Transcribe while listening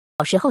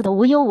小时候的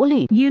无忧无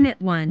虑。Unit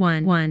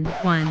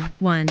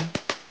 11111.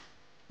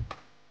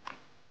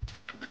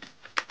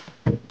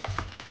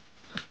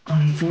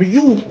 怎么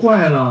又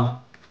坏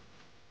了？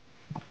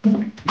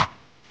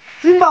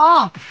金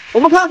宝，我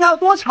们看看有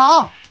多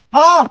长。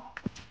好。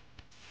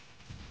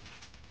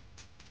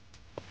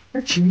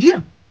停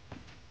电。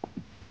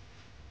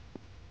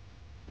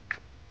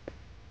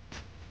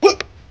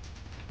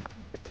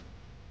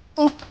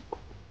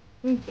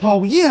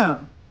讨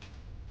厌。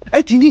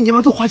哎，婷婷，你要不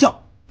要做花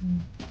轿？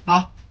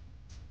好。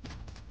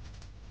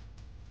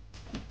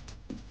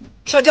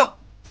上轿。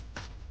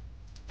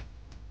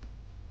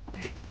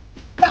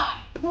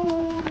嘟！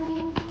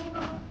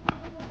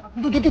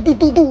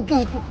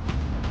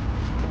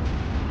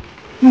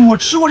我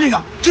吃过这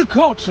个，这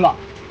可好吃了。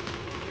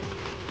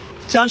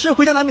想吃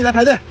回家拿米来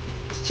排队，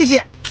谢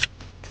谢。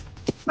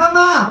妈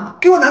妈，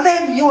给我拿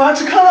袋米，我要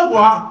吃康乐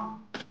果。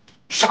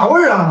啥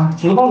味儿啊？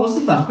煮了包螺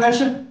蛳粉，快来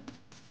吃。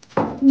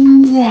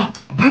哇，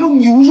还有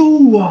牛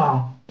肉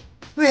啊！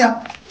对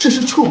呀，这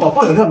是臭宝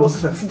爆有料螺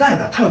蛳粉自带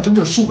的，它有整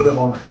整15个料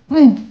包呢。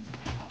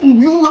不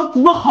用了，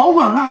煮的好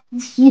软啊，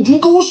腐竹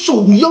跟我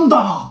手一样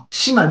大。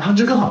吸满汤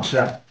汁更好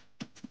吃。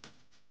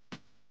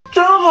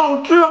真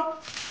好吃，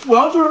我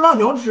要就是辣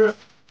条吃。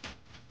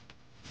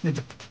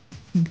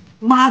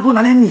妈，给我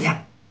拿点米。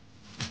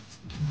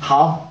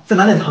好，再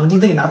拿点糖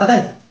精，再给拿大袋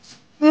子。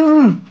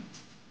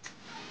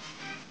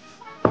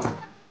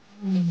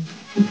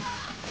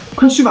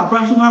快去吧，不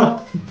然收摊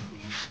了。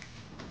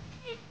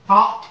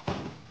好。